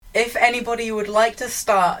if anybody would like to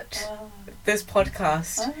start this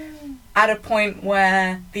podcast at a point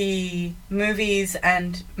where the movies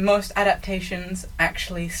and most adaptations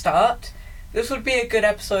actually start, this would be a good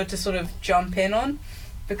episode to sort of jump in on,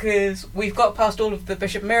 because we've got past all of the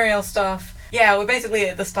Bishop Muriel stuff. Yeah, we're basically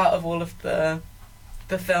at the start of all of the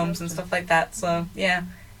films and stuff like that, so yeah.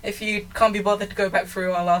 If you can't be bothered to go back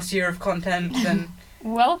through our last year of content, then...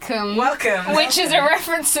 Welcome. Which is a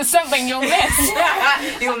reference to something you'll miss.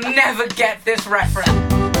 You'll never get this reference.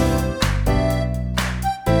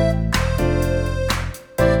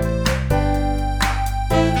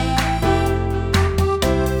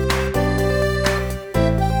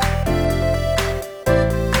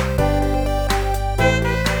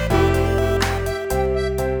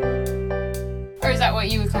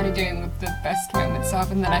 You were kind of doing with the best moments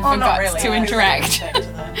of, and then I not forgot really. to interact.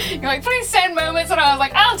 You're like, please send moments, and I was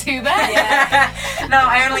like, I'll do that. Yeah. No,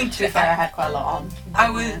 I only did To be fair, I had quite a lot on.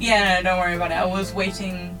 No, don't worry about it. I was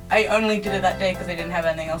waiting. I only did it that day because I didn't have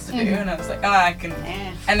anything else to do, and I was like, I can.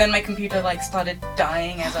 Yeah. And then my computer started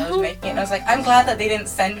dying as I was making it, and I was like, I'm glad that they didn't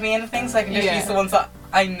send me anything, so I can just use the ones that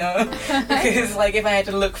I know, because if I had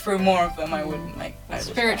to look through more of them, I wouldn't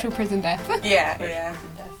Spiritual prison death. Yeah.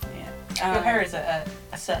 Your hair is at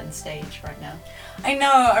a certain stage right now. I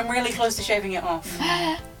know, I'm really close to shaving it off.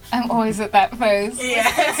 I'm always at that phase. Yeah.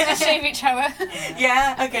 Let's just shave each other.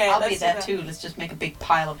 Yeah, okay. I'll be there too. Let's just make a big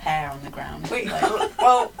pile of hair on the ground. Wait,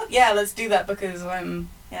 well, yeah, let's do that because I'm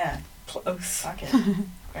close. Okay.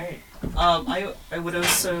 Great. I would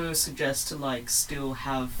also suggest to still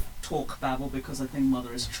have talk babble, because I think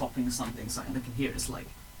Mother is chopping something, so I can hear it's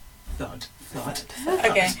thud.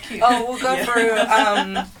 Okay. Oh, we'll go through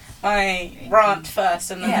my rant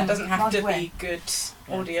first, and then it doesn't have to be good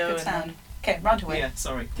audio. Good sound. Okay, rant away. Yeah,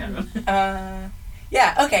 sorry, carry on.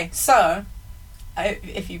 Okay, so,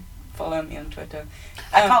 if you follow me on Twitter...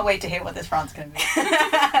 I can't wait to hear what this rant's going to be.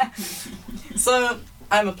 So,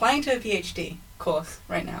 I'm applying to a PhD course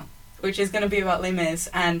right now, which is going to be about Les Mis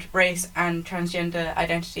and race and transgender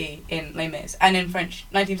identity in Les Mis, and in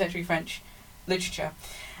 19th century French literature.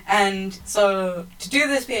 And so, to do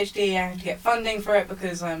this PhD, I have to get funding for it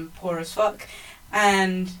because I'm poor as fuck.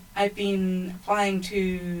 And I've been applying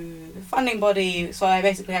to the funding body, so I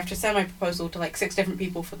basically have to send my proposal to 6 different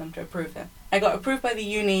people for them to approve it. I got approved by the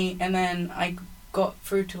uni, and then I got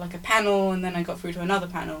through to a panel, and then I got through to another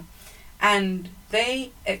panel. And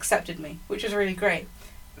they accepted me, which was really great.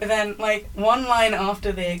 But then, one line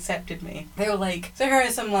after they accepted me, they were like, so here are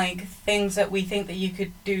some, things that we think that you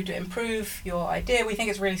could do to improve your idea. We think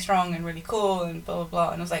it's really strong and really cool and blah, blah, blah.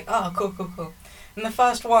 And I was like, oh, cool. And the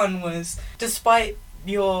first one was, despite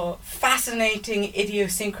your fascinating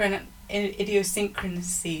idiosyncraticness, You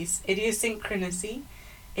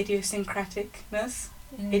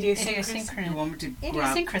want me to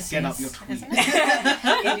get up your tweet?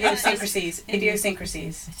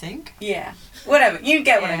 Idiosyncrasies. I think. Yeah. Whatever. You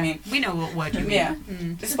get what I mean. We know what word you mean. Yeah.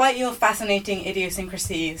 Despite your fascinating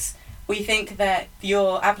idiosyncrasies, we think that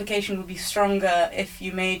your application would be stronger if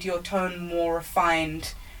you made your tone more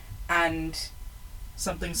refined and...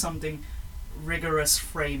 Something rigorous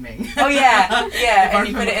framing. Oh yeah, and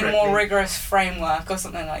you put it in a more correctly. rigorous framework or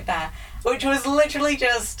something like that. Which was literally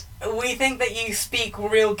just, we think that you speak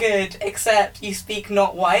real good, except you speak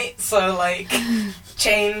not white, so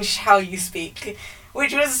change how you speak.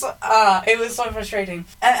 Which was, it was so frustrating.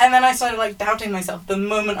 And then I started doubting myself the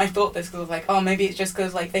moment I thought this, because I was like, oh, maybe it's just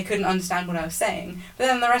because they couldn't understand what I was saying. But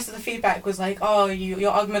then the rest of the feedback was oh,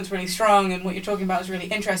 your argument's really strong, and what you're talking about is really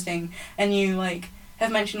interesting, and you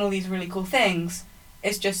have mentioned all these really cool things.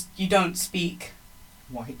 It's just you don't speak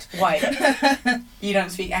white. You don't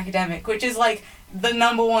speak academic, which is the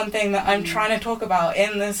number one thing that I'm trying to talk about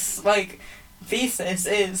in this thesis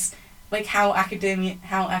is how academia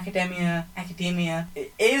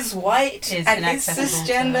is white and is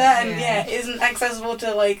cisgender and isn't accessible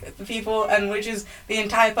to people, and which is the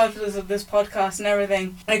entire purpose of this podcast and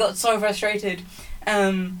everything. I got so frustrated.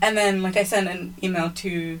 And then I sent an email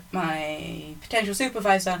to my potential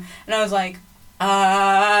supervisor, and I was like,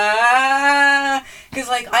 because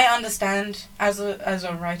I understand as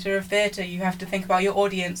a writer of theatre, you have to think about your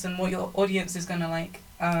audience and what your audience is gonna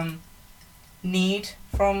need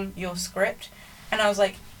from your script. And I was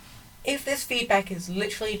like, if this feedback is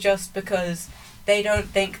literally just because they don't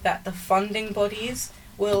think that the funding bodies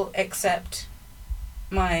will accept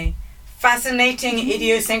my fascinating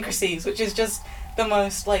idiosyncrasies, which is just the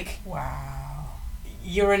most wow,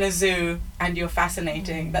 you're in a zoo and you're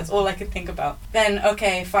fascinating. That's all I could think about. Then,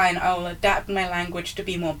 okay, fine, I'll adapt my language to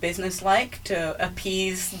be more business-like, to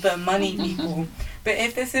appease the money people. But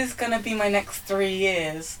if this is going to be my next 3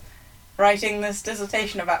 years, writing this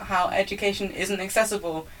dissertation about how education isn't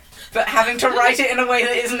accessible, but having to write it in a way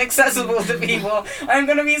that isn't accessible to people. I'm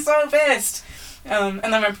gonna be so pissed. And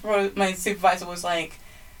then my supervisor was like,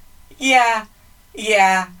 yeah,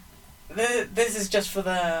 this is just for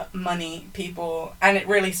the money people, and it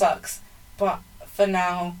really sucks. But for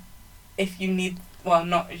now, if you need, well,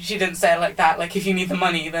 not, she didn't say it like that, like, if you need the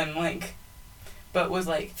money, then, like, but was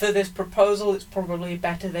like, for this proposal, it's probably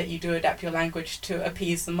better that you do adapt your language to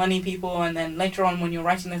appease the money people, and then later on when you're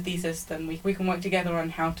writing the thesis, then we can work together on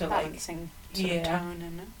how to, like, balancing sort of tone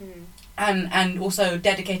and and also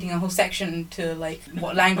dedicating a whole section to, like,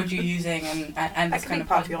 what language you're using and that this could kind be of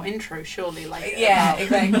part of your intro, surely, like Yeah, about,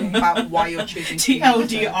 exactly. about why you're choosing to use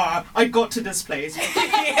it. TLDR, I got to this place.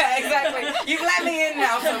 Yeah, exactly. You've let me in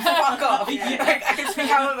now, so fuck off. Yeah. Like, I can speak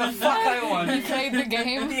however the fuck I You want. played the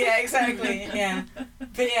game. Yeah, exactly. Yeah,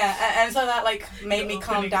 but yeah, and so that, like, made me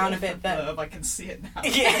calm down a bit. That I can see it now.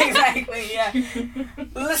 yeah, exactly. Yeah,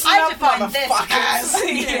 listen I up, define this motherfuckers.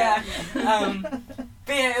 as- yeah.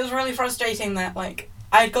 But yeah, it was really frustrating that, like,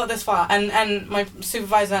 I got this far, and my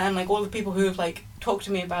supervisor and, like, all the people who've, like, talked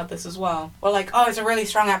to me about this as well were like, oh, it's a really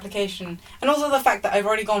strong application. And also the fact that I've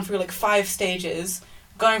already gone through, like, 5 stages,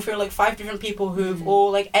 going through, like, 5 different people who've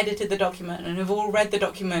all, like, edited the document and who've all read the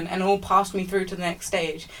document and all passed me through to the next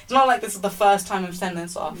stage. It's not like this is the first time I've sent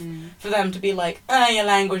this off for them to be like, your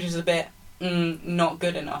language is a bit not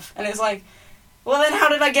good enough. And it's like, well, then how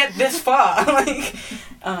did I get this far? Like,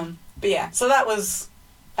 but yeah, so that was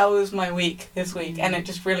my week this week, and it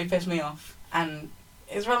just really pissed me off. And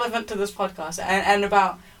it's relevant to this podcast and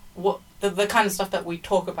about what the kind of stuff that we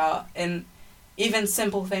talk about in even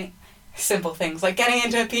simple things like getting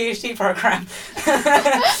into a PhD program.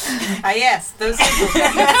 Yes, those simple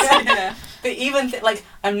things. Yeah. But even like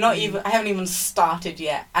I haven't even started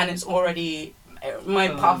yet, and it's already my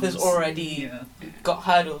path has already got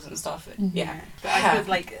hurdles and stuff. Yeah. But I feel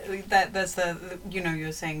like that there's the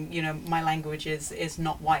you're saying, my language is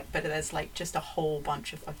not white, but there's like just a whole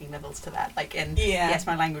bunch of fucking levels to that. Like yes,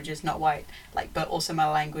 my language is not white, like, but also my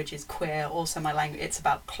language is queer, also my language, it's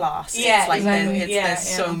about class. Yeah, it's like exactly. there's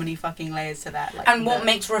so many fucking layers to that. Like, and what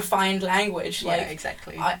makes refined language, like,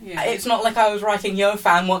 exactly. It's not like I was writing "Yo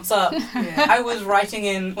fam, what's up?" Yeah. I was writing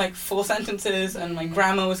in like 4 sentences, and my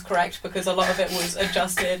grammar was correct because a lot of it was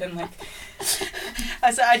adjusted and like.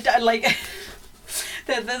 I like.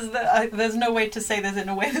 There's no way to say this in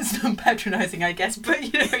a way that's not patronizing, I guess.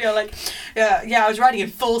 But you're like, I was writing in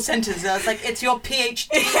full sentences. I was like, it's your PhD.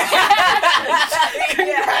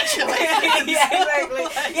 Congratulations.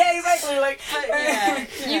 Yeah, exactly. Like,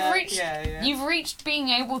 You've reached being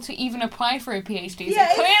able to even apply for a PhD. So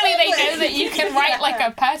Yeah, clearly they exactly. know that you can write like a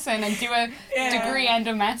person and do a degree and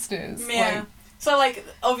a master's. Yeah. Like, So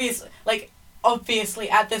like obviously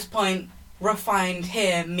at this point, refined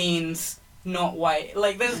here means not white.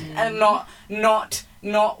 Like there's and not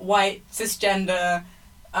white cisgender,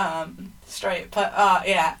 straight. But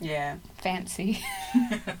Yeah. fancy.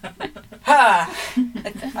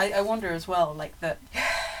 I wonder as well, like that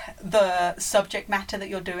the subject matter that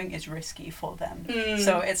you're doing is risky for them.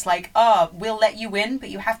 So it's like, we'll let you in, but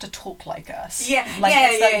you have to talk like us. Yeah, Like, yeah,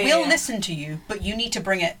 it's like, yeah, we'll yeah. listen to you, but you need to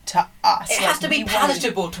bring it to us. It Like, has to be we want-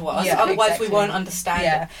 palatable to us, Yeah, otherwise exactly. we won't understand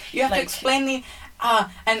Yeah. it. You have to Like- explain the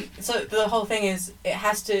and so the whole thing is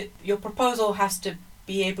your proposal has to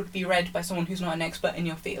be able to be read by someone who's not an expert in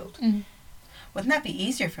your field. Wouldn't that be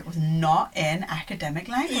easier if it was not in academic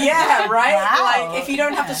language? Yeah, right? Wow. Like if you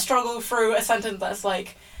don't have to Yeah. struggle through a sentence that's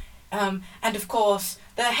like and of course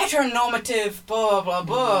the heteronormative blah blah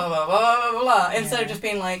blah blah blah blah instead of just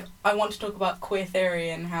being like, I want to talk about queer theory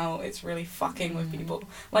and how it's really fucking with people.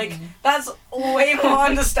 Like that's way more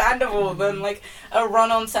understandable than like a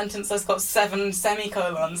run-on sentence that's got 7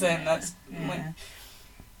 semicolons in. That's like,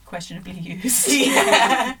 questionably used.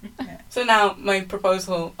 yeah. So now my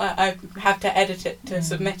proposal, I have to edit it to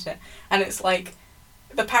submit it, and it's like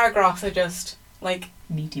the paragraphs are just like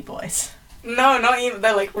Meaty boys. no, not even.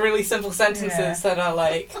 They're like really simple sentences Yeah. that are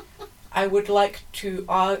like, I would like to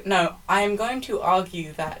I am going to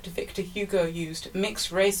argue that Victor Hugo used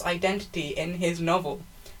mixed race identity in his novel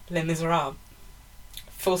Les Miserables.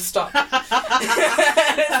 Full stop.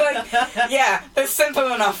 It's like, yeah, that's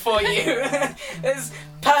simple enough for you. There's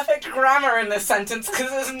perfect grammar in this sentence because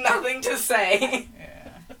there's nothing to say.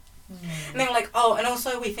 And they're like, and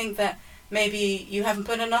also we think that maybe you haven't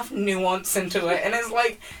put enough nuance into it. And it's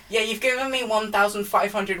like, yeah, you've given me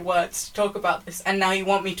 1,500 words to talk about this, and now you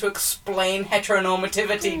want me to explain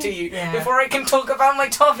heteronormativity to you before I can talk about my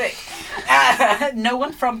topic. No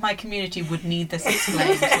one from my community would need this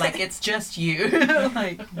explained. Like, it's just you.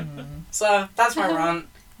 Like, So that's my rant.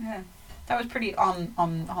 Yeah. That was pretty on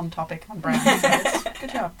topic, on brand.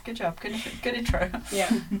 Good job. Good intro. Yeah.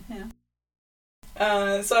 Yeah.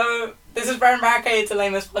 So, this is Brown Barricade, the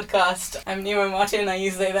Lamest podcast. I'm Nemo Martin, I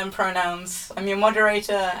use they, them pronouns. I'm your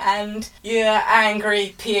moderator and your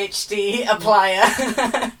angry PhD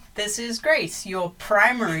applier. This is Grace, your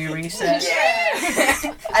primary research.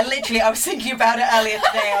 Yeah! I was thinking about it earlier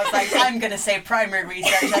today. I was like, I'm going to say primary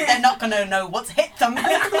research, and they're not going to know what's hit them.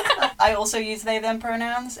 I also use they, them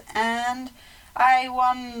pronouns, and I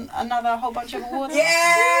won another whole bunch of awards.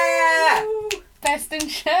 Yeah! Best in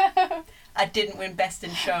show. I didn't win Best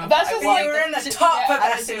in Show. That's just like you were in the top for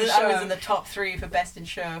I Best in was Show. in the top 3 for Best in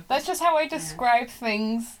Show. That's just how I describe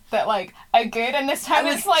things that like are good, and this time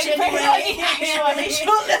I it's like genuinely actually.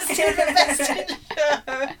 shortlisted for Best in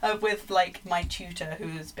Show. With like my tutor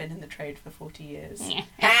who's been in the trade for 40 years.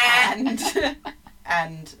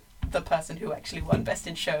 and the person who actually won Best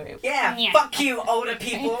in Show. Yeah, Yeah. fuck you, older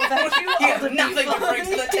people. Thank you, You have older nothing people. to bring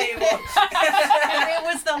to the table. And it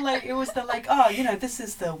was the like, oh, you know, this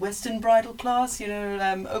is the Western bridal class, you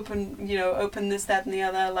know, open this, that, and the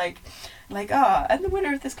other, and the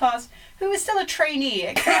winner of this class, who is still a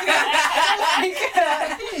trainee,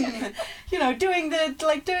 doing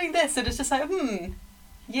this, and it's just like,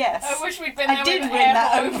 yes. I wish we'd been there. I did with win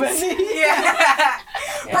that air horns. open. Yeah.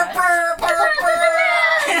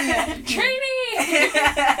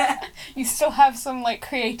 Trainee! You still have some like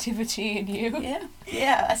creativity in you.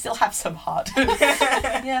 Yeah, I still have some heart.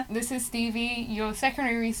 Yeah. This is Stevie, your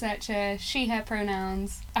secondary researcher, she, her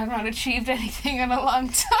pronouns. I've not achieved anything in a long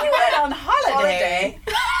time. You went on holiday. Holiday.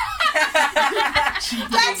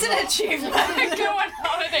 That's an achievement. I go on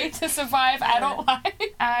holiday to survive adult life.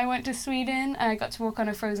 I went to Sweden. I got to walk on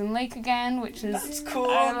a frozen lake again, which is That's cool.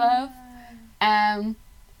 I love.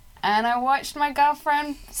 And I watched my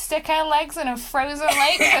girlfriend stick her legs in a frozen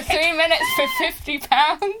lake for 3 minutes for £50.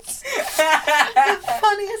 The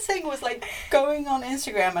funniest thing was like going on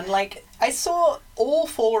Instagram and like I saw all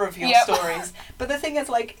 4 of your Yep. stories, but the thing is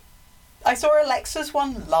like I saw Alexa's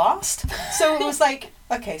one last, so it was like,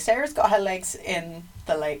 okay, Sarah's got her legs in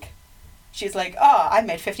the lake. She's like, I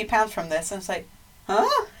made £50 from this, and it's like, huh?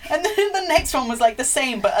 And then the next one was like the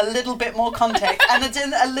same, but a little bit more context, and it's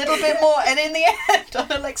in a little bit more, and in the end,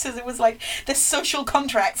 on Alexa's, it was like this social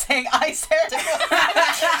contract saying, I, Sarah,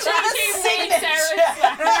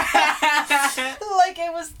 like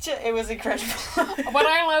it was incredible. What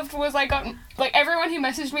I loved was I got, like, everyone who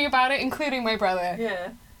messaged me about it, including my brother, Yeah.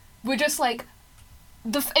 were just like,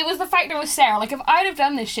 it was the fact that it was Sarah. Like, if I'd have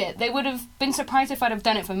done this shit, they would have been surprised if I'd have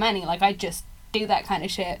done it for money. Like, I'd just do that kind of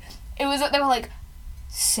shit. It was that they were like,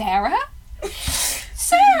 Sarah?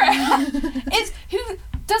 Sarah! It's who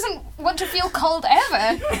doesn't want to feel cold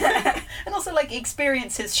ever. And also like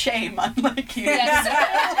experiences shame, unlike you. Yes.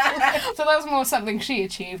 So that was more something she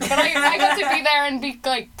achieved. But I got to be there and be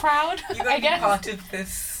like proud, You got I to be guess. part of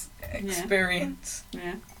this experience.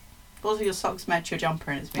 Yeah. Also, your socks match your jumper,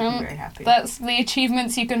 and it's making me very happy. That's the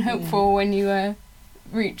achievements you can hope for when you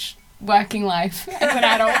reach working life as an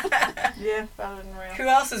adult. Yeah, valid and real. Who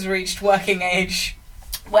else has reached working age?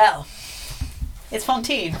 Well, it's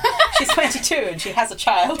Fontaine. She's 22 and she has a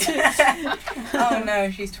child. Oh no,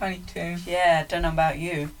 she's 22. Yeah, don't know about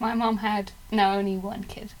you. My mom had only 1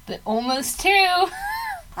 kid, but almost 2. I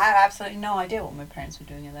have absolutely no idea what my parents were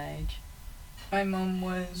doing at that age. My mum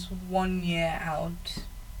was 1 year out.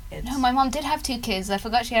 No, my mom did have 2 kids. I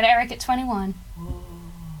forgot she had Eric at 21.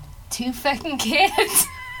 2 fucking kids.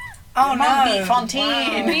 Oh Mum no. beat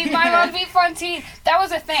Fontaine. My mom beat Fontaine. That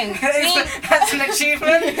was a thing. That's an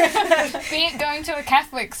achievement. Going to a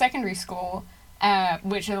Catholic secondary school,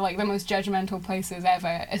 which are like the most judgmental places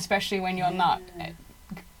ever, especially when you're not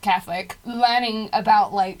Catholic, learning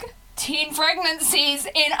about like teen pregnancies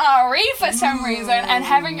in RE for some reason, and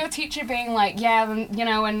having your teacher being like,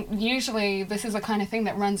 and usually this is the kind of thing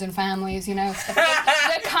that runs in families, the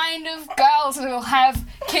kind of girls who will have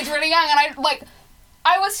kids really young, and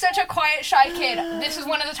I was such a quiet, shy kid. This is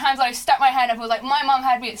one of the times that I stuck my hand up and was like, my mom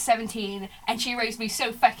had me at 17 and she raised me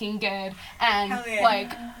so fucking good. And, Hell yeah.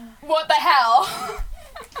 like, what the hell?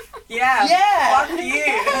 Yeah. Yeah. Fuck you.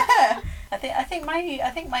 Yeah. I think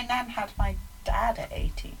my nan had my dad at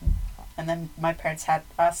 18, and then my parents had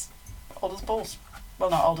us old as balls. Well,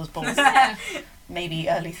 not old as balls. Maybe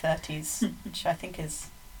early 30s, which I think is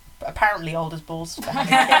apparently old as balls for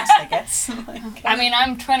having kids, I guess. I mean,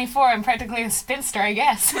 I'm 24. I'm practically a spinster, I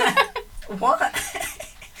guess. What?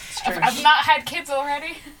 It's true. I've not had kids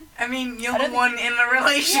already. I mean, you're I the don't one in the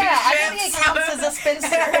relationship. Yeah, I don't think it counts as a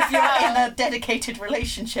spinster if you're in a dedicated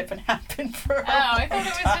relationship and have been for a I long thought it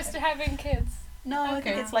was time. just having kids. No, I think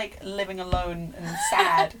Okay. it's like living alone and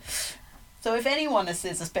sad. So if anyone is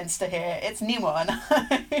a spinster here, it's Nemo and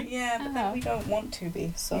I. Yeah, but then we don't want to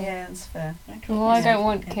be, so... Yeah, it's fair. Well, I don't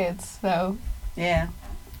want kids, so... Yeah.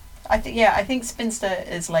 I think spinster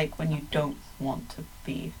is like when you don't want to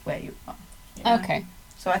be where you are. Yeah. Okay.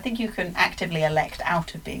 So I think you can actively elect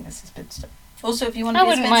out of being a spinster. Also, if you want to I be a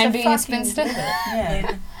wouldn't spinster, mind being a fucking spinster. do it.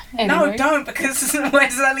 Yeah. No, Anyway. don't, because where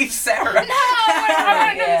does that leave Sarah? No, I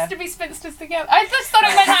want Yeah. us to be spinsters together. I just thought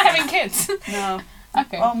it meant not having kids. No.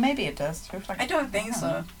 Okay. Well, maybe it does. I don't think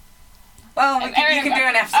so. Well, you can do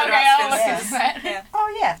an episode Okay, I'll about look spinsters. into that. Yeah.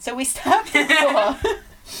 Oh yeah. So we start before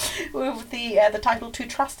with the title "To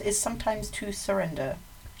Trust is Sometimes to Surrender,"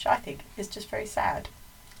 which I think is just very sad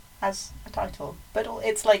as a title, but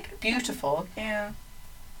it's like beautiful, Yeah.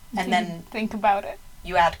 and then Think about it.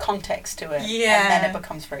 you add context to it, Yeah. and then it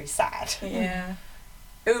becomes very sad. Yeah.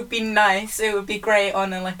 It would be nice. It would be great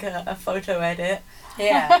on a photo edit,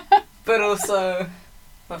 Yeah. but also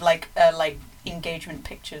With like engagement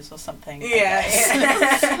pictures or something. I yeah. guess.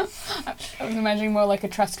 Yeah. I was imagining more like a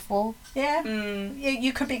trust fall. Yeah. Mm.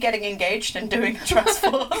 You could be getting engaged and doing a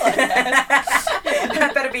trustful.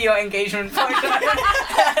 That better be your engagement photo.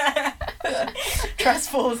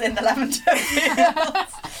 Trustfuls in the lavender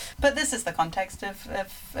fields. But this is the context of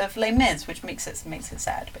Les Mis, which makes it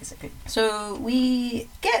sad, basically. So we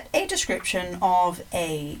get a description of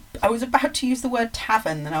I was about to use the word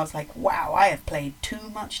tavern, and I was like, wow, I have played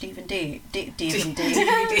too much D&D.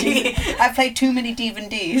 I've played too many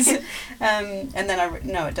D&Ds. And then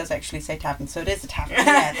no, it does actually say tavern, so it is a tavern.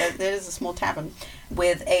 Yeah, there is a small tavern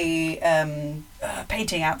with a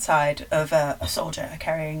painting outside of a soldier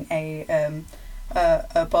carrying a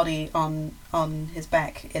body on his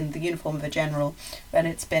back in the uniform of a general, and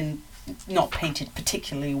it's been not painted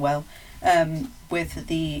particularly well, with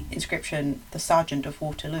the inscription "The Sergeant of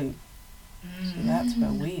Waterloo." So that's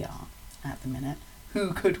where we are at the minute.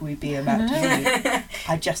 Who could we be about to be?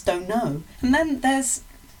 I just don't know. And then there's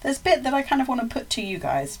a bit that I kind of want to put to you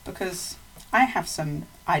guys, because I have some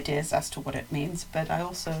ideas as to what it means, but I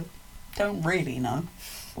also don't really know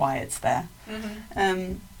why it's there.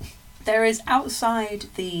 Mm-hmm. There is outside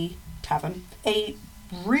the tavern a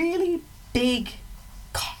really big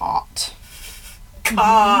cart. A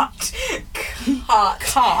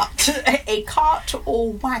cart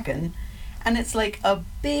or wagon, and it's like a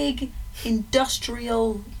big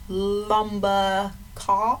industrial lumber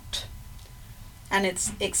cart, and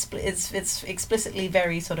it's explicitly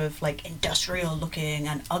very sort of like industrial looking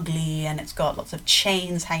and ugly, and it's got lots of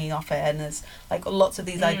chains hanging off it, and there's like lots of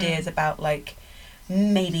these ideas about like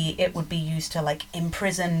maybe it would be used to like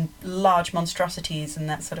imprison large monstrosities and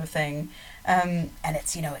that sort of thing, and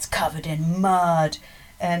it's it's covered in mud,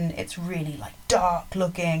 and it's really like dark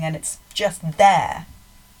looking, and it's just there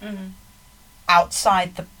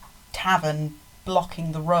outside the tavern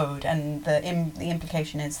blocking the road, and the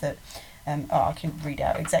implication is that I can read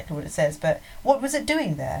out exactly what it says, but what was it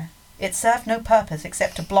doing there? It served no purpose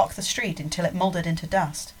except to block the street until it mouldered into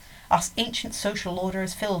dust. Our ancient social order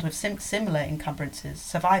is filled with similar encumbrances,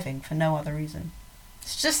 surviving for no other reason.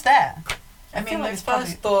 It's just there. I mean, my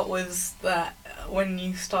first thought was that when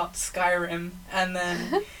you start Skyrim and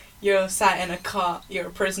then you're sat in a cart, you're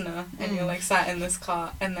a prisoner, and you're like sat in this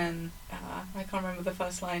cart, and then I can't remember the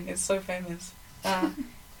first line. It's so famous. You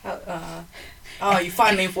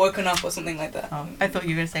finally have woken up or something like that. Oh, I thought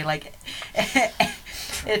you were going to say like,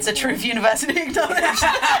 it's a truth university acknowledged.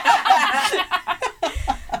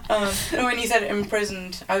 When you said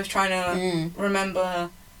imprisoned, I was trying to remember.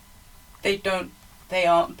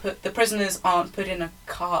 The prisoners aren't put in a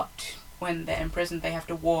cart when they're imprisoned. They have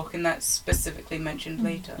to walk, and that's specifically mentioned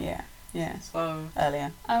later. Yeah. So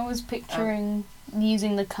Earlier. I was picturing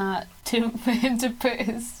using the cart for him to put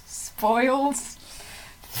his spoils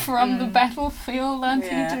from the battlefield onto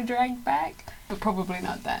to drag back, but probably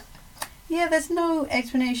not that. Yeah, there's no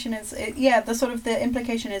explanation. The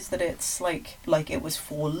implication is that it's like it was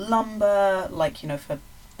for lumber, for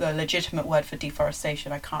the legitimate word for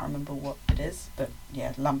deforestation. I can't remember what it is, but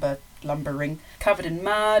yeah, lumbering, covered in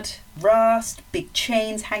mud, rust, big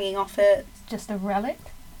chains hanging off it. Just a relic.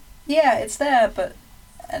 Yeah, it's there,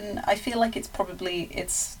 and I feel like it's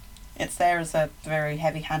there as a very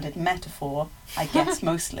heavy-handed metaphor, I guess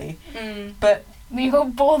mostly, but the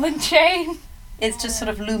old ball and chain. it's just sort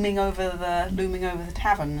of looming over the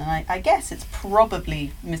tavern, and I guess it's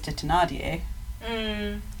probably Mr. Thénardier.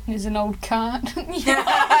 He's an old cart.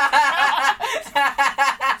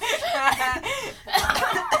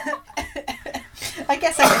 I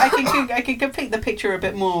guess I can complete the picture a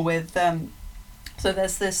bit more with so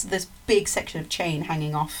there's this big section of chain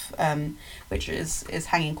hanging off, which is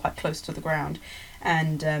hanging quite close to the ground,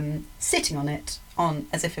 and sitting on it,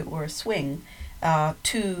 as if it were a swing, are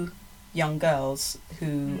two young girls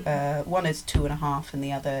who one is 2.5 and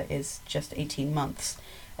the other is just 18 months,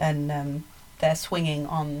 and they're swinging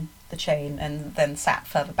on the chain, and then sat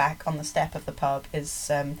further back on the step of the pub is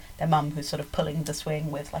their mum, who's sort of pulling the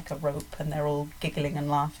swing with like a rope, and they're all giggling and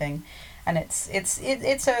laughing, and it's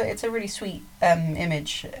a really sweet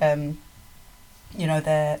image. You know,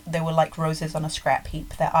 they were like roses on a scrap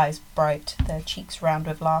heap, their eyes bright, their cheeks round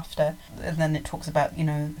with laughter. And then it talks about, you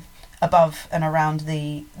know, above and around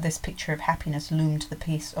this picture of happiness loomed the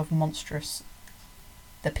piece of monstrous,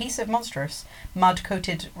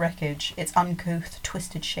 mud-coated wreckage, its uncouth,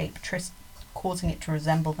 twisted shape causing it to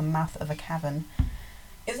resemble the mouth of a cavern.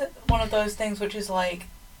 Is it one of those things which is like,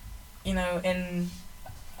 you know, in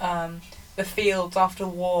the fields after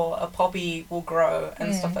war, a poppy will grow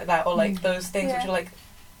and stuff like that, or like those things which are like,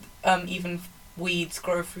 even weeds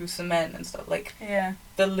grow through cement and stuff, like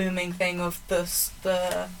the looming thing of the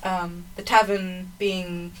tavern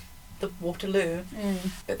being the Waterloo,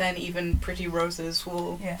 but then even pretty roses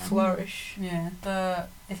will flourish. I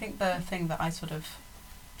think the thing that I sort of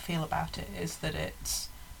feel about it is that it's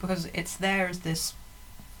because it's there as this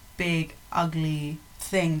big ugly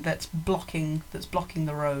thing that's blocking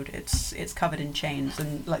the road. It's covered in chains,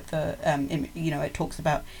 and like you know, it talks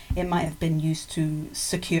about it might have been used to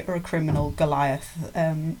secure a criminal, Goliath.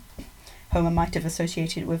 Homer might have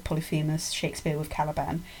associated it with Polyphemus, Shakespeare with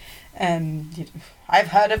Caliban. I've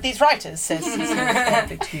heard of these writers, says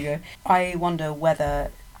Victor Hugo. I wonder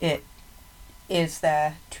whether it is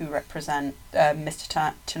there to represent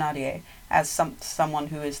Mr. Thénardier as someone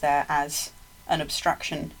who is there as an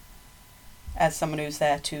abstraction, as someone who's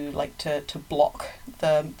there to block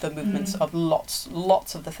the movements of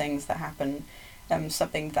lots of the things that happen,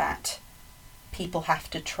 something that people have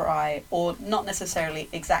to try, or not necessarily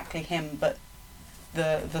exactly him, but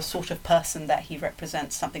the sort of person that he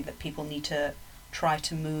represents, something that people need to try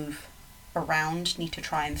to move around, need to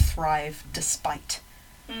try and thrive despite.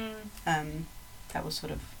 That was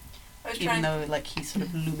sort of, even though like he's sort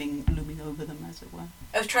of looming over them, as it were.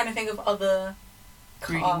 I was trying to think of other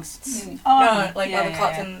carts. Other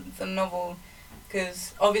carts in the novel,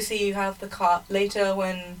 because obviously you have the cart later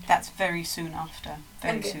when... That's very soon after.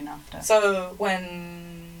 Soon after. So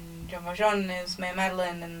when Jean Valjean is Mère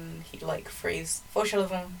Madeleine and he like frees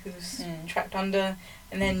Fauchelevent, who's trapped under,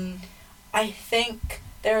 and then I think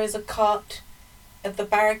there is a cart at the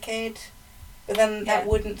barricade, but then that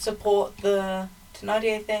wouldn't support the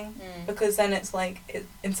Thénardier thing, because then it's like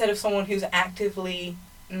instead of someone who's actively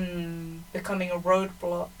becoming a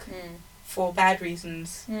roadblock for bad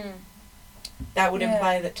reasons, that would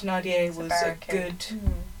imply that Thénardier was a good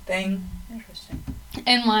thing. Interesting.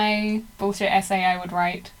 In my bullshit essay, I would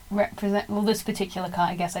write this particular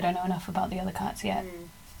cart. I guess I don't know enough about the other carts yet.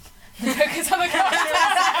 Focus on the carts.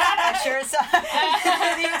 I'm sure it's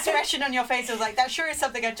the expression on your face was like, that sure is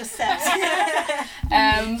something I just said.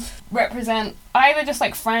 Represent either just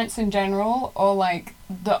like France in general, or like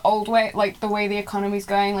the old way, like the way the economy's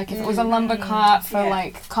going. Like if it was a lumber cart for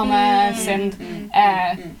like commerce and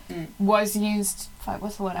was used.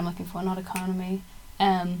 What's the word I'm looking for? Not economy.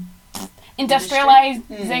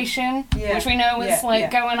 Industrialization, which we know was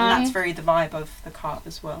going on. And that's very the vibe of the cart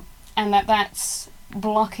as well. And that's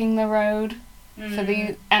blocking the road for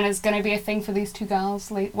and is going to be a thing for these two girls.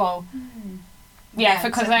 For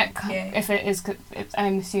Cosette, if it is,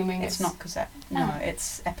 I'm assuming it's not Cosette. No,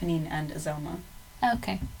 it's Eponine and Azelma.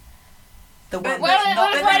 Okay. The one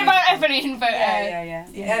let's write about Eponine, but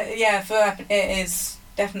for Eponine, it is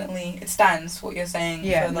definitely, it stands what you're saying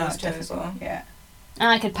for those two as well. Yeah. And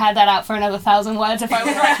I could pad that out for another 1,000 words if I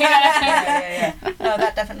was writing it. No,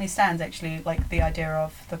 that definitely stands, actually, like the idea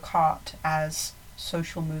of the cart as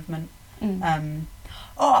social movement. Okay.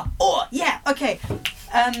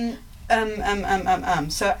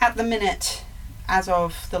 So at the minute, as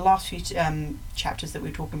of the last few chapters that we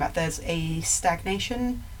were talking about, there's a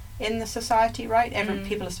stagnation in the society, right?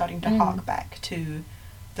 People are starting to hark back to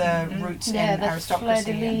the roots in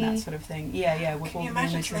aristocracy and that sort of thing. Can you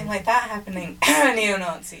imagine something like that happening?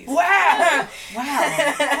 Neo-Nazis. Wow!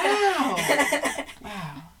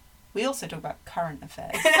 We also talk about current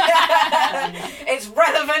affairs. It's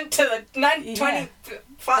relevant to the 19th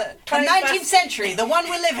century, the one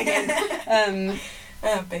we're living in.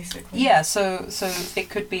 Basically. Yeah, so it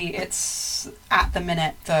could be, it's at the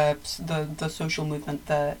minute the social movement,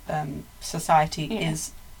 the society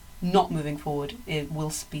is not moving forward. It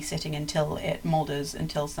will be sitting until it moulders,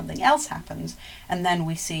 until something else happens, and then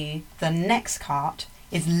we see the next cart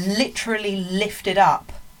is literally lifted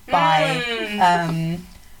up by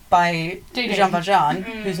by Ding. Jean Valjean,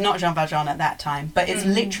 Mm. who's not Jean Valjean at that time, but it's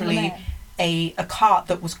literally Lemaire. a cart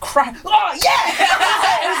that was Oh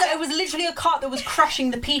yeah! It was literally a cart that was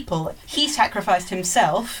crushing the people. He sacrificed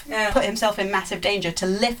himself, Yeah. put himself in massive danger to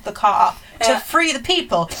lift the cart up to Yeah. free the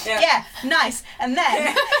people. Yeah. Yeah, nice. And then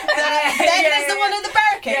then Yeah, there's the yeah. one in the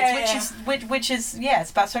barricades, Yeah, which is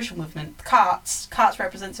it's about social movement. Carts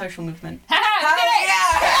represent social movement. Haha, Hell did it!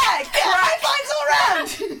 yeah! High fives all around.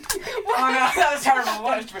 Oh no, that was terrible.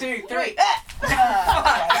 1, 2, 3.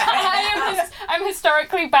 I'm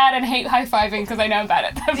historically bad and hate high fiving because I know I'm bad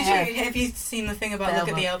at them. Have you seen the thing about The look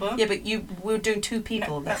at the elbow. elbow? Yeah, but we're doing two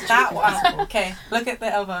people. That's that just one. impossible. Okay, look at the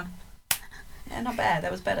elbow. Yeah, not bad.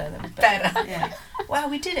 That was better. Better. Yeah. Wow,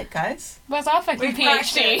 we did it, guys. Where's our fucking We've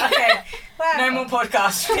cracked PhD? it. Okay, Wow. no more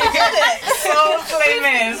podcasts. We did it. So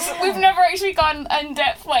flame is. We've never actually gone in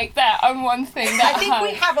depth like that on one thing. I think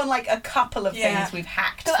we have on like a couple of Yeah. things we've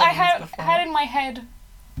hacked. Because I things before. had in my head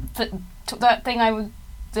that thing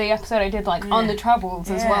the episode I did like on Yeah. the Troubles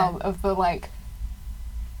as Yeah. well, of the like.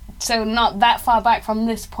 So not that far back from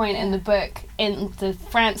this point in the book, in the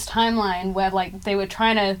France timeline, where like they were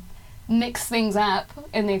trying to mix things up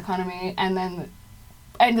in the economy, and then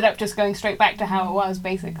ended up just going straight back to how it was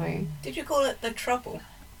basically. Did you call it the trouble?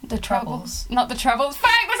 The Troubles. Troubles, not the Troubles.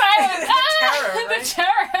 Fuck the silence. The terror, right? The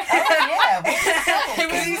terror. Oh yeah. What's the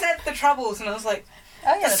trouble? Because you said the troubles, and I was like,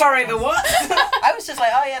 Oh yeah. sorry, the what? I was just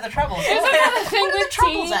like, oh yeah, the troubles. There's another thing What are with the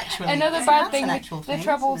troubles tea. actually? Another Yeah, bad that's thing an with actual the thing,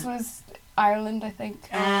 Troubles isn't it? was Ireland, I think.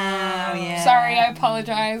 Oh yeah. Sorry, I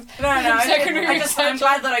apologise. No, I Secondary didn't. I'm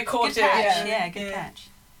glad that I caught Good it. catch. Yeah, good catch.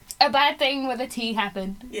 A bad thing with a tea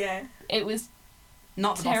happened. Yeah. It was,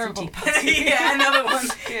 Not the Terrible. Boston Tea Party. Yeah, another one.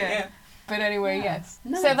 Yeah. but anyway, Yeah. yes.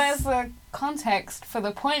 Nice. So there's the context for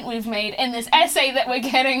the point we've made in this essay that we're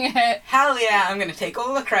getting at. Hell yeah, I'm gonna take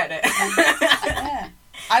all the credit. Yeah.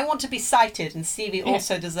 I want to be cited, and Stevie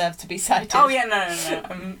also deserves to be cited. Oh yeah,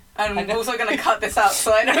 no. I'm also gonna cut this out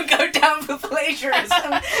so I don't go down for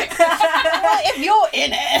plagiarism. Well, if you're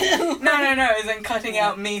in it. No. As in cutting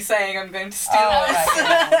out me saying I'm going to steal Oh, this.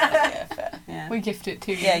 right. Yeah, fair. Yeah. We gift it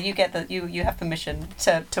to you. Yeah, you get you have permission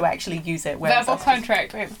to actually use it. whereas Verbal that's just-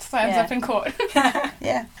 contract. It stands Yeah. up in court.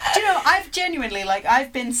 Yeah. Do you know, I've genuinely,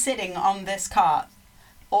 I've been sitting on this cart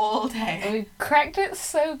all day. We cracked it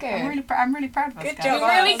so good. I'm really proud of us, Good guys. We job.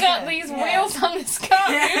 really Yeah. got these wheels on this car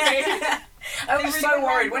moving. I was really so went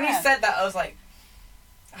worried when you mad. said that. I was like,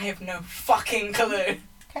 I have no fucking clue.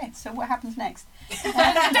 Okay, so what happens next? It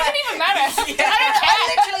doesn't even matter. Yeah.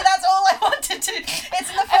 I Literally, that's all I wanted to. It's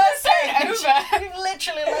in the first Episode page. over.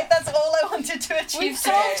 Literally, that's all I wanted to achieve. We've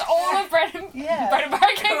today. solved all of Bread and Yeah.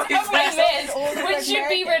 Barricades We've of Les solved all the Mis, Bread which should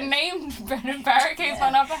be Barricades. renamed Bread and Barricades Yeah.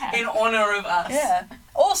 on our behalf. In honor of us. Yeah.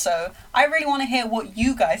 Also, I really want to hear what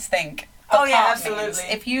you guys think. the Oh, yeah, cart absolutely. means.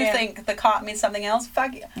 If you Yeah. think the cart means something else,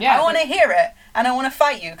 fuck it. Yeah, I want to hear it, and I want to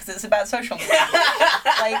fight you because it's about social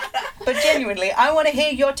media. But genuinely, I want to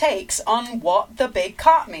hear your takes on what the big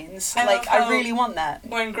cart means. I love I how- really want that.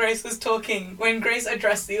 When Grace was talking, when Grace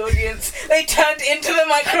addressed the audience, they turned into the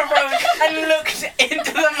microphone and looked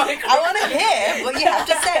into the microphone. I want to hear what you have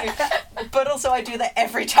to say, but also I do that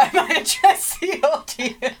every time I address the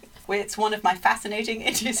audience. It's one of my fascinating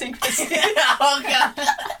idiosyncrasies. Oh god.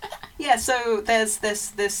 Yeah, so there's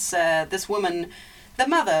this woman, the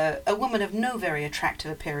mother, a woman of no very attractive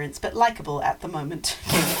appearance, but likable at the moment.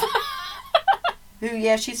 Who,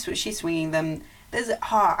 yeah, she's swinging them.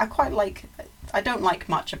 I don't like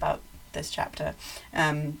much about this chapter,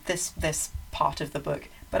 this part of the book,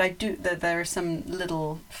 but I do. There are some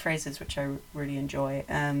little phrases which I really enjoy.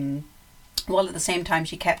 While at the same time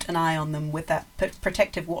she kept an eye on them with that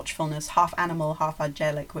protective watchfulness, half animal, half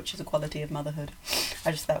angelic, which is a quality of motherhood.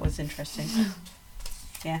 I just thought that was interesting.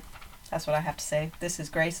 Yeah, that's what I have to say. This is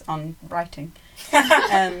Grace on writing.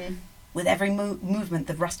 With every movement,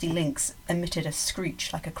 the rusty links emitted a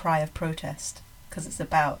screech like a cry of protest, because it's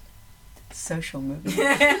about social movement.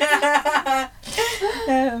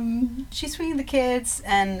 She's swinging the kids,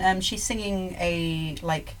 and she's singing a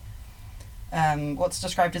what's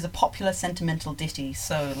described as a popular sentimental ditty,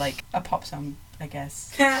 so like a pop song, I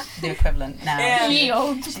guess, the equivalent now. Yeah. Ye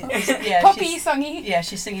old Yeah, poppy she's, songy. yeah,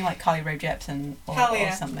 she's singing like Carly Rae Jepsen Hell or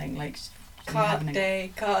yeah. something like. Cart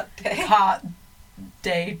day. Cart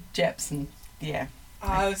Day Jepsen. Yeah. Oh,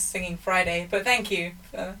 I was singing Friday, but thank you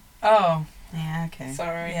for... Oh. Yeah. Okay.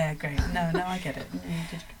 Sorry. Yeah. Great. No, I get it.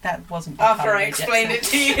 That wasn't. After Carly I Rae explained Jepsen. it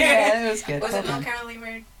to you. Yeah, it was good. Was Well it not done. Caroline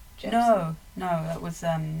Rae Jepsen? No, that was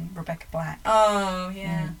Rebecca Black. Oh,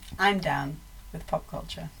 yeah. I'm down with pop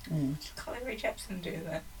culture. Did Carly Rae Jepsen do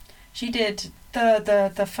that? She did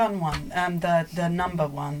the fun one, the number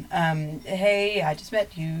one. Hey, I just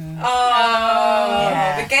met you. Oh,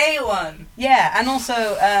 Yeah. the gay one. Yeah, and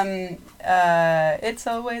also it's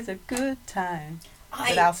always a good time.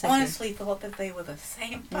 I Without singing. honestly thought that they were the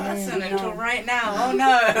same person no. until right now. Oh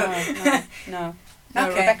no. No.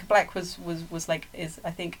 Okay. Rebecca Black was like is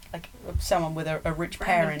I think like someone with a rich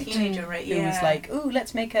Random parent teenager, right? who was Yeah. like, ooh,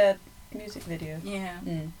 let's make a music video. Yeah.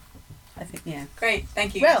 I think yeah. Great.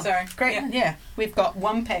 Thank you. Well, Sorry. great. Yeah. Yeah, we've got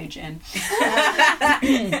one page in.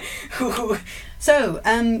 So,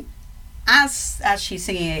 as she's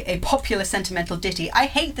singing a popular sentimental ditty, I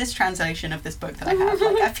hate this translation of this book that I have.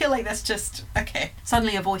 Like, I feel like that's just okay.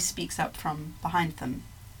 Suddenly, a voice speaks up from behind them.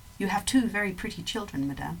 "You have 2 very pretty children,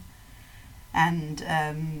 madame." And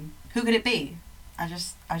who could it be? I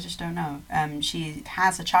just don't know. She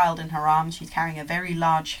has a child in her arms. She's carrying a very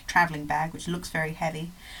large traveling bag, which looks very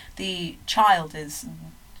heavy. The child is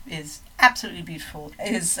absolutely beautiful.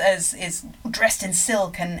 Is dressed in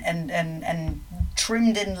silk and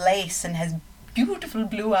trimmed in lace and has beautiful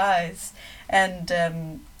blue eyes and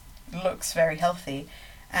looks very healthy.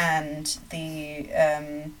 And the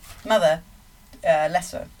mother,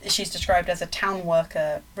 Lesser, she's described as a town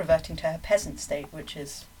worker reverting to her peasant state, which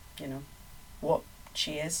is, what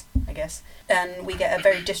she is, I guess. And we get a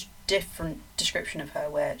very different description of her,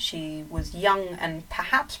 where she was young and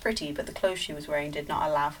perhaps pretty, but the clothes she was wearing did not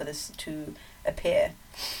allow for this to appear.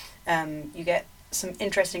 You get some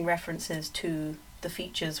interesting references to the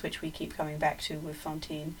features which we keep coming back to with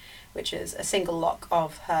Fantine, which is a single lock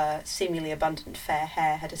of her seemingly abundant fair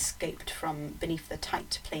hair had escaped from beneath the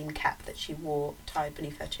tight plain cap that she wore tied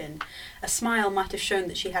beneath her chin. A smile might have shown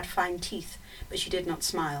that she had fine teeth, but she did not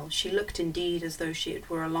smile. She looked indeed as though it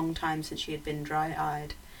were a long time since she had been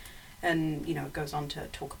dry-eyed. And, it goes on to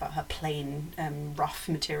talk about her plain, rough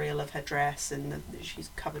material of her dress, and that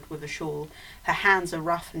she's covered with a shawl. Her hands are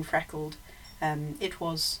rough and freckled. It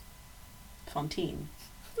was Fantine.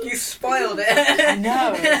 You spoiled it. I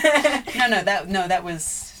know.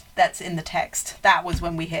 That's in the text. That was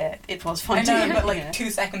when we hear it was I Fantine. know, but 2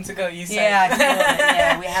 seconds ago you said. Yeah, I feel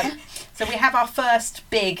it. Yeah, we have our first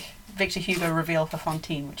big Victor Hugo reveal for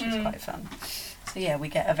Fantine, which is quite fun. So yeah, we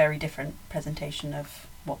get a very different presentation of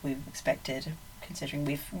what we've expected,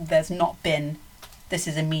 considering there's not been. This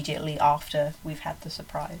is immediately after we've had the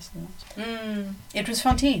surprise. It was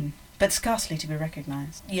Fantine, but scarcely to be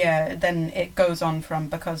recognised. Yeah, then it goes on from,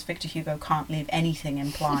 because Victor Hugo can't leave anything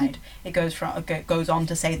implied, it goes on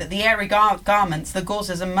to say that the airy garments, the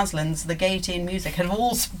gauzes and muslins, the gaiety and music have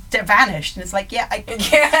all vanished. And it's like,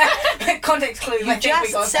 Context clues. You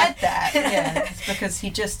just said that. Yeah, it's because he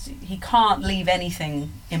can't leave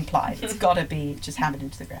anything implied. It's got to be just hammered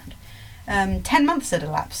into the ground. 10 months had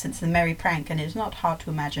elapsed since the merry prank, and it is not hard to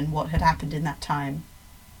imagine what had happened in that time.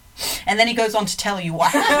 And then he goes on to tell you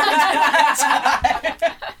what happened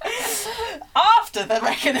after the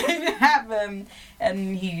reckoning happened.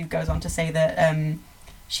 And he goes on to say that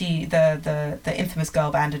the infamous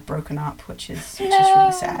girl band had broken up, which is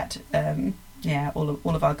really sad.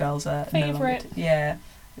 All of our girls are Favourite. No longer.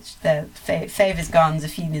 Fave is gone,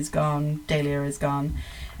 Zafine is gone, Dahlia is gone.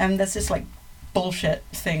 There's this bullshit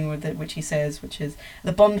thing with it, which he says, which is,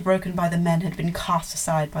 the bond broken by the men had been cast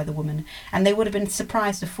aside by the woman, and they would have been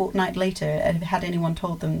surprised a fortnight later had anyone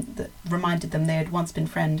told them, that reminded them they had once been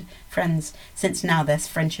friends, since now their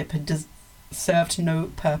friendship had served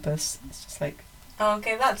no purpose. It's just like, oh,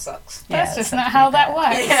 okay, that sucks. That's just not how that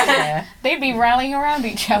works. Yeah. They'd be rallying around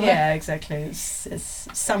each other. Yeah, exactly. It's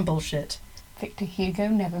some bullshit. Victor Hugo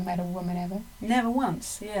never met a woman ever. Never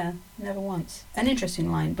once, yeah, never once. An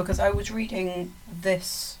interesting line, because I was reading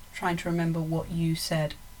this, trying to remember what you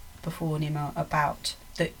said before, Nemo, about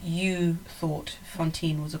that you thought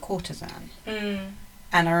Fantine was a courtesan.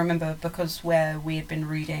 And I remember, because where we had been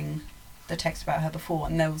reading the text about her before,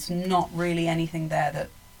 and there was not really anything there that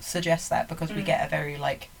suggests that, because we get a very,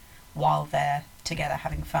 while they're together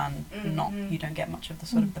having fun, you don't get much of the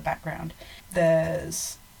sort of the background.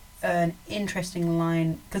 There's an interesting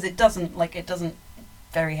line, because it doesn't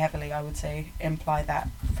very heavily, I would say, imply that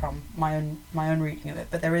from my own reading of it,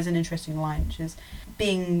 but there is an interesting line, which is,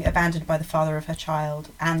 being abandoned by the father of her child,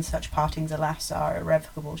 and such partings, alas, are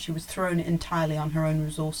irrevocable. She was thrown entirely on her own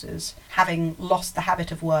resources, having lost the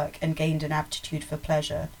habit of work and gained an aptitude for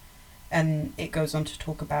pleasure. And it goes on to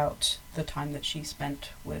talk about the time that she spent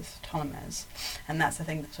with Ptolemais, and that's the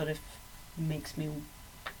thing that sort of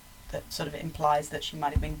implies that she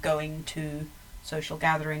might have been going to social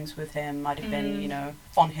gatherings with him, might have been,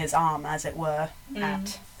 on his arm, as it were,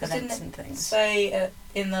 at events and things. Say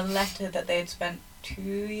in the letter that they had spent 2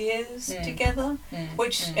 years together,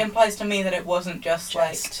 which implies to me that it wasn't just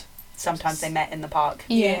sometimes they met in the park.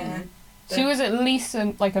 Yeah. She was at least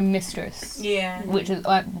like a mistress. Yeah. Which is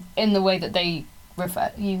in the way that they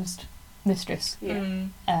used mistress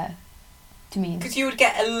to mean. Because you would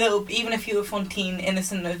get a little, even if you were Fantine,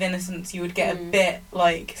 innocent of innocence, you would get a bit,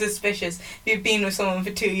 like, suspicious. If you've been with someone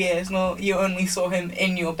for 2 years, well, you only saw him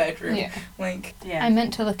in your bedroom. Yeah. Like, I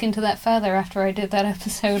meant to look into that further after I did that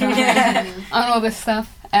episode on all this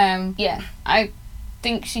stuff. I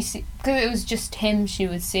think because it was just him she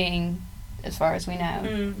was seeing, as far as we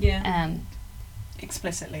know.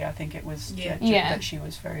 Explicitly, I think it was that she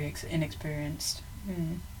was very inexperienced.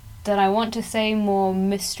 That I want to say more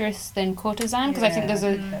mistress than courtesan, because I think there's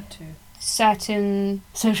a certain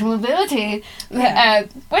social mobility,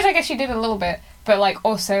 which I guess she did a little bit, but like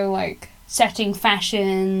also like setting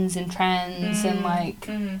fashions and trends and like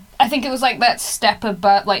I think it was like that step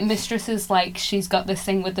above, like mistress is like she's got this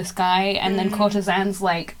thing with this guy, and then courtesan's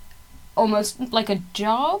like almost like a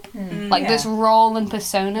job, like this role and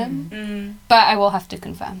persona. But I will have to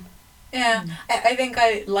confirm. I think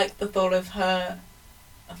I like the thought of her,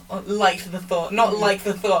 but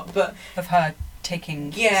of her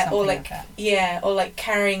taking or like that. or like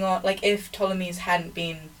carrying on, like if Ptolemies hadn't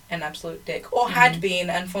been an absolute dick, or had been,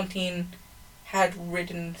 and Fantine had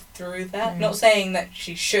ridden through that, not saying that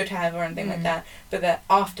she should have or anything like that, but that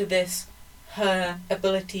after this her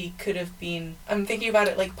ability could have been, I'm thinking about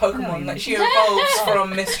it like Pokemon, like she evolves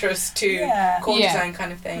from mistress to courtesan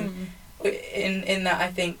kind of thing. In that I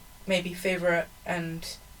think maybe Favourite and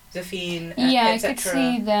Zéphine, I etc. could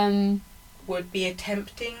see them would be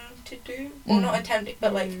attempting to do, or not attempting,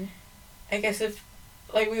 but like I guess if,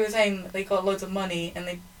 like we were saying, they got loads of money and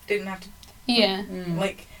they didn't have to,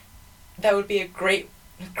 like that would be a great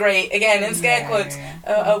again in scare quotes,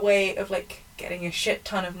 a way of like getting a shit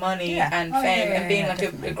ton of money and fame and being like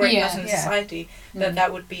a great person in society.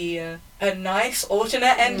 That would be a nice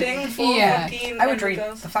alternate ending for Fantine. I would read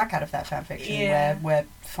the fuck out of that fanfiction where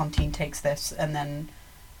Fantine takes this and then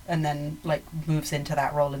like moves into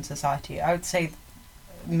that role in society. I would say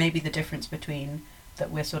maybe the difference between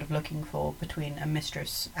that we're sort of looking for between a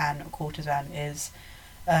mistress and a courtesan is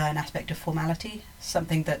an aspect of formality,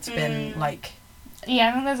 something that's been like. Yeah,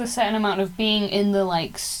 I think there's a certain amount of being in the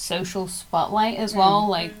like social spotlight as well,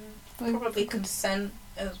 like probably consent.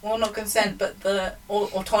 Well, not consent, but the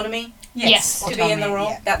autonomy. Yes, to be in the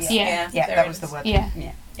role. Yeah. That's that was the word. Yeah.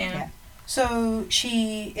 So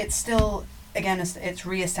it's still again it's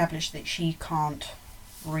re-established that she can't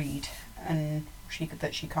read and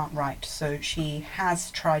that she can't write. So she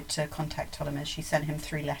has tried to contact Ptolemies. She sent him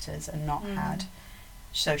 3 letters and not had.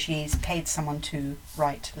 So she's paid someone to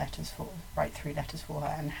write 3 letters for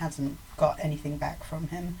her and hasn't got anything back from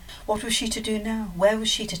him. What was she to do now? Where was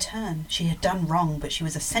she to turn? She had done wrong, but she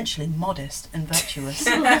was essentially modest and virtuous.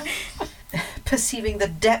 Perceiving the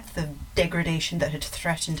depth of degradation that had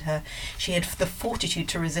threatened her, she had the fortitude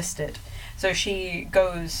to resist it. So she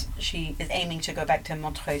is aiming to go back to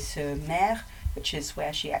Montreuil-sur-Mer, which is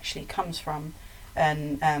where she actually comes from,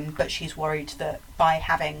 and but she's worried that by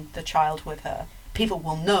having the child with her, people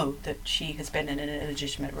will know that she has been in an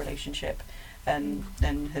illegitimate relationship and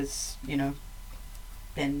has,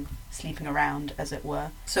 been sleeping around, as it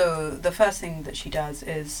were. So the first thing that she does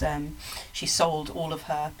is she sold all of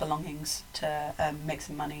her belongings to make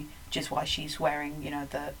some money, which is why she's wearing,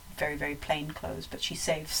 the very, very plain clothes, but she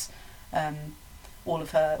saves all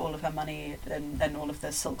of her money and all of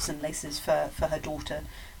the silks and laces for her daughter,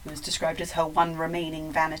 who was described as her one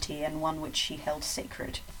remaining vanity and one which she held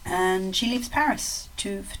sacred. And she leaves Paris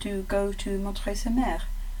to go to Montreuil-sur-Mer.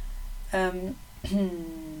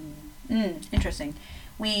 Interesting.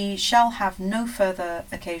 We shall have no further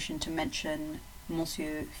occasion to mention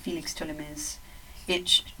Monsieur Félix Ptolémées.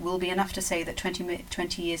 It will be enough to say that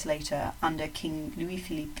 20 years later, under King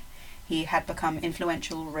Louis-Philippe, he had become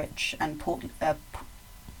influential, rich, and portly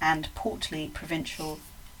provincial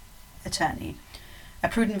attorney, a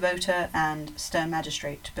prudent voter and stern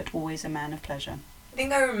magistrate, but always a man of pleasure. I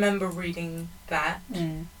think I remember reading that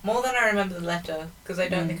more than I remember the letter, because I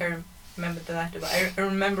don't think I remember the letter, but I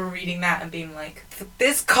remember reading that and being like,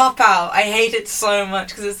 this cop-out, I hate it so much,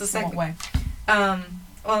 because it's the second... What way?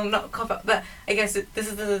 Well, not cop-out, but I guess this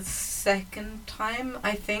is the second time,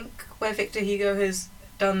 I think, where Victor Hugo has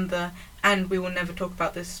done and we will never talk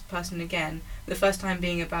about this person again. The first time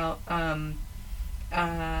being about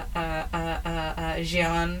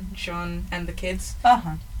Jean and the kids.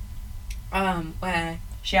 Where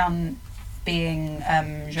Jean being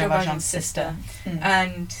Jean Valjean's sister.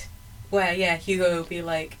 And where Hugo will be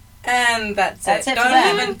like, and that's it.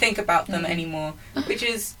 Don't even think about them anymore. Which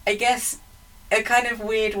is, I guess, a kind of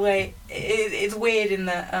weird way. It's weird in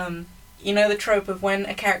that you know the trope of when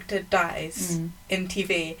a character dies in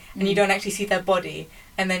TV and you don't actually see their body,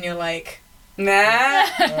 and then you're like, nah,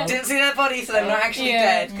 didn't see their body, so they're not actually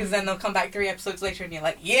dead, because then they'll come back 3 episodes later and you're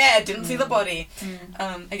like, yeah, didn't see the body.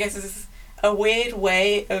 I guess this is a weird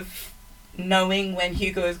way of knowing when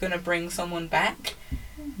Hugo is going to bring someone back.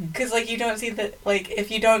 Because, like, you don't see that, like, if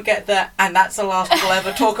you don't get that, and that's the last we'll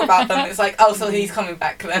ever talk about them, it's like, oh, so he's coming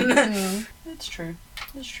back then. That's true.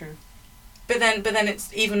 That's true. But then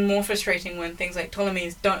it's even more frustrating when things like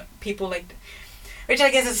Ptolemy's people like, which I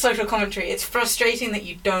guess is social commentary. It's frustrating that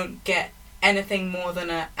you don't get anything more than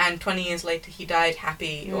and 20 years later he died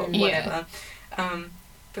happy or whatever.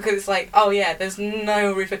 Because it's like, oh yeah, there's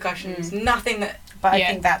no repercussions, nothing that. But I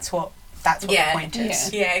think that's what the point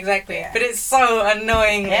is. Yeah, exactly. Yeah. But it's so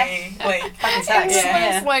annoyingly like fucking sucks.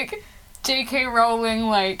 It's like J.K. Rowling,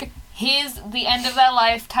 like, here's the end of their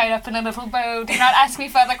life tied up in a little bow. Do not ask me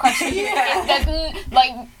further questions. It doesn't,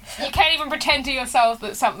 like, you can't even pretend to yourself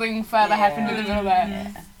that something further happened in the middle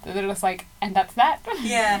there. They're just like, and that's that.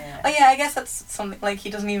 Yeah. Oh yeah, I guess that's something, like,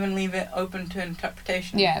 he doesn't even leave it open to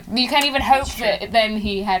interpretation. Yeah, you can't even hope that then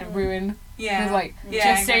he had a ruin. Yeah. He's like,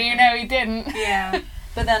 just so you know he didn't. Yeah.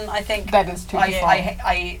 But then I think that is too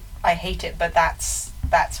I hate it, but that's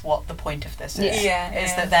what the point of this is.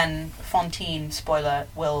 Is that then Fantine, spoiler,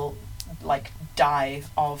 will, like, die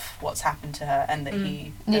of what's happened to her, and that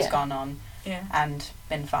he has gone on and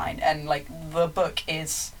been fine. And, like, the book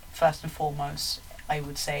is first and foremost, I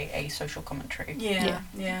would say, a social commentary.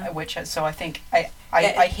 Yeah. Which, so I think I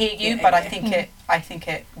hear you, but I think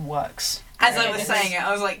it works. As I was saying it,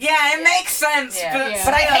 I was like, yeah, it makes sense,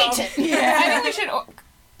 but I hate it. I think we should.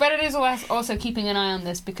 But it is also keeping an eye on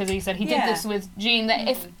this, because he said he did this with Jean, that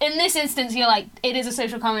if in this instance you're like, it is a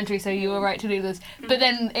social commentary, so you were right to do this, but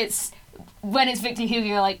then it's when it's Victor Hugo,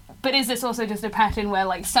 you're like, but is this also just a pattern where,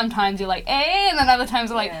 like, sometimes you're like, and then other times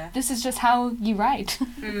you're like, this is just how you write.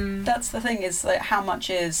 That's the thing, is like how much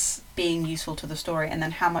is being useful to the story, and then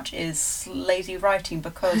how much is lazy writing,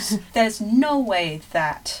 because there's no way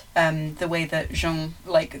that the way that Jean,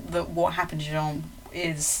 like, what happened to Jean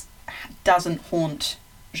doesn't haunt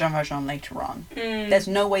Jean Valjean later on. There's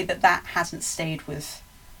no way that hasn't stayed with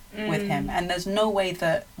him, and there's no way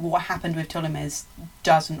that what happened with Ptolemais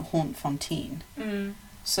doesn't haunt Fantine.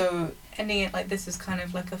 So ending it like this is kind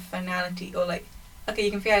of like a finality, or like, okay,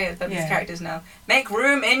 you can figure out these characters now. Make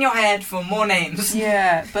room in your head for more names.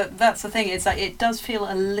 Yeah, but that's the thing, it's like it does feel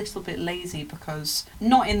a little bit lazy, because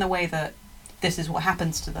not in the way that this is what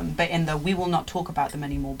happens to them, but in the we will not talk about them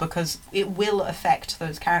anymore, because it will affect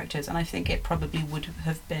those characters, and I think it probably would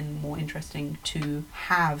have been more interesting to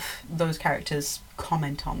have those characters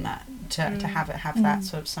comment on that, to have that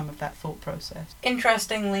sort of some of that thought process.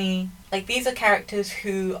 Interestingly, like, these are characters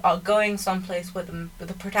who are going someplace where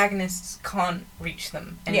the protagonists can't reach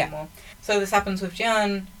them anymore. So this happens with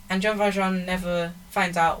Jean, and Jean Valjean never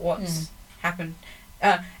finds out what's happened.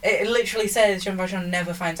 It literally says Jean Valjean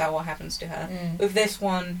never finds out what happens to her. With this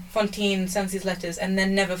one, Fantine sends these letters and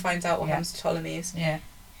then never finds out what happens to Ptolemais. Yeah.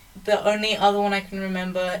 The only other one I can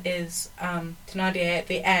remember is Thénardier at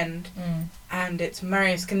the end, and it's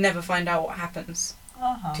Marius can never find out what happens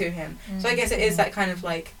to him. So I guess it is that kind of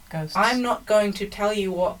like, ghosts. I'm not going to tell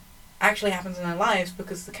you what actually happens in their lives,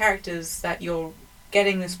 because the characters that you're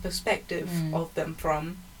getting this perspective of them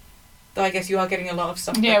from, though I guess you are getting a lot of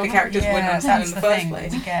stuff that the characters wouldn't understand in the first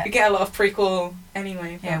place. You get a lot of prequel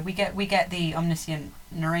anyway. Yeah, we get the omniscient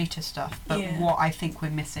narrator stuff, but what I think we're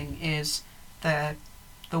missing is the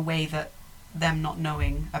way that them not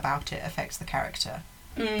knowing about it affects the character.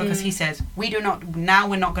 Because he says, we're not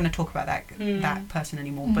going to talk about that person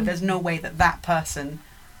anymore, but there's no way that person,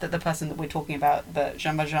 that the person that we're talking about, that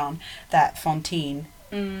Jean Valjean, that Fantine,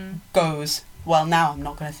 goes, well, now I'm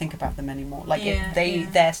not going to think about them anymore. Like,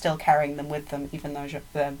 they're still carrying them with them, even though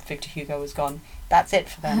Victor Hugo is gone. That's it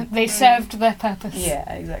for them. They served their purpose. Yeah,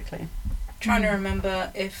 exactly. Trying to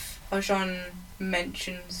remember if Valjean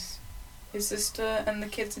mentions his sister and the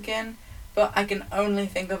kids again, but I can only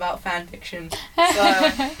think about fan fiction. So,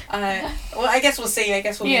 I guess we'll see. I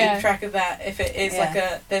guess we'll keep track of that. If it is like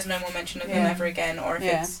there's no more mention of them ever again, or if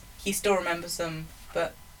it's he still remembers them,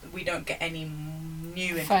 but we don't get any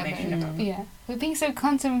new information about them. Yeah, we're being so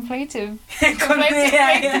contemplative.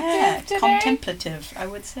 Contemplative, I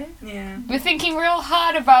would say. Yeah, we're thinking real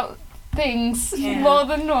hard about things more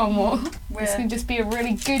than normal. This can just be a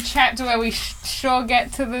really good chapter where we sure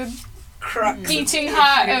get to the beating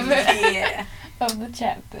heart of it, of the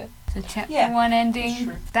chapter. So chapter 1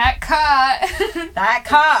 ending. That cart. That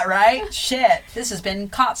cart, right? Shit. This has been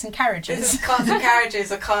Carts and Carriages. This is Carts and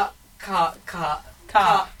Carriages, a cart.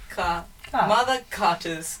 car. Mother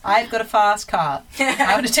Carters. I've got a fast car.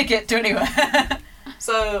 I want a ticket to anywhere.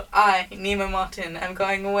 So I, Nemo Martin, am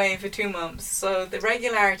going away for 2 months, so the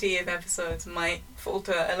regularity of episodes might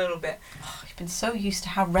falter a little bit. Oh, you've been so used to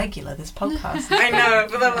how regular this podcast is. I know,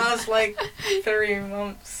 for the last 3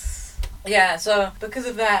 months. Yeah, so because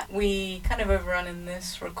of that, we kind of overrun in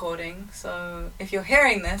this recording. So if you're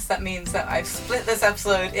hearing this, that means that I've split this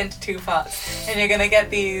episode into 2 parts, and you're gonna get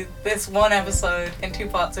this one episode in 2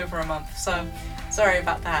 parts over a month. So sorry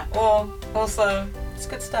about that. Or also, It's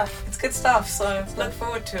good stuff. it's good stuff. So look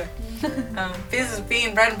forward to it. This has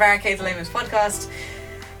been Bread and Barricades Layman's podcast.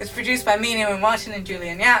 It's produced by me, Nemo Martin, and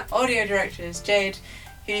Julian Yap. Audio director is Jade,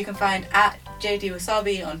 who you can find at JD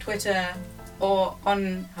Wasabi on Twitter, or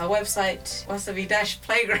on her website,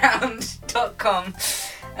 wasabi-playground.com.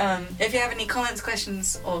 If you have any comments,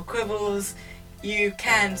 questions, or quibbles, you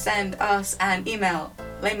can send us an email,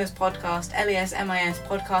 lesmispodcast,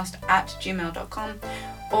 lesmispodcast@gmail.com,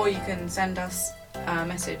 or you can send us a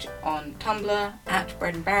message on Tumblr at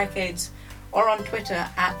Bread and Barricades, or on Twitter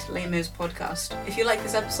at lesmispodcast. If you like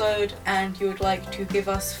this episode and you would like to give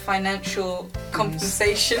us financial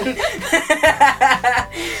compensation,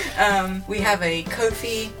 we have a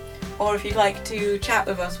Ko-fi, or if you'd like to chat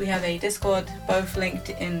with us, we have a Discord, both linked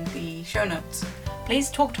in the show notes.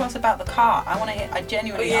 Please talk to us about the car. I want to hear. I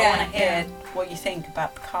genuinely I want to hear yeah. what you think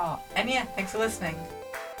about the car. And yeah, thanks for listening.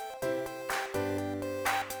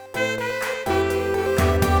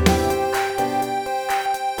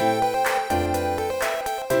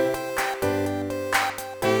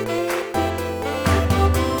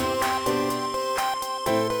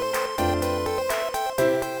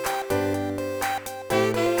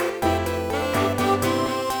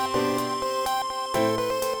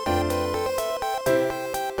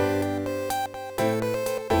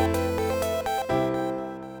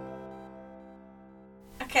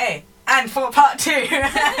 Okay, and for part 2.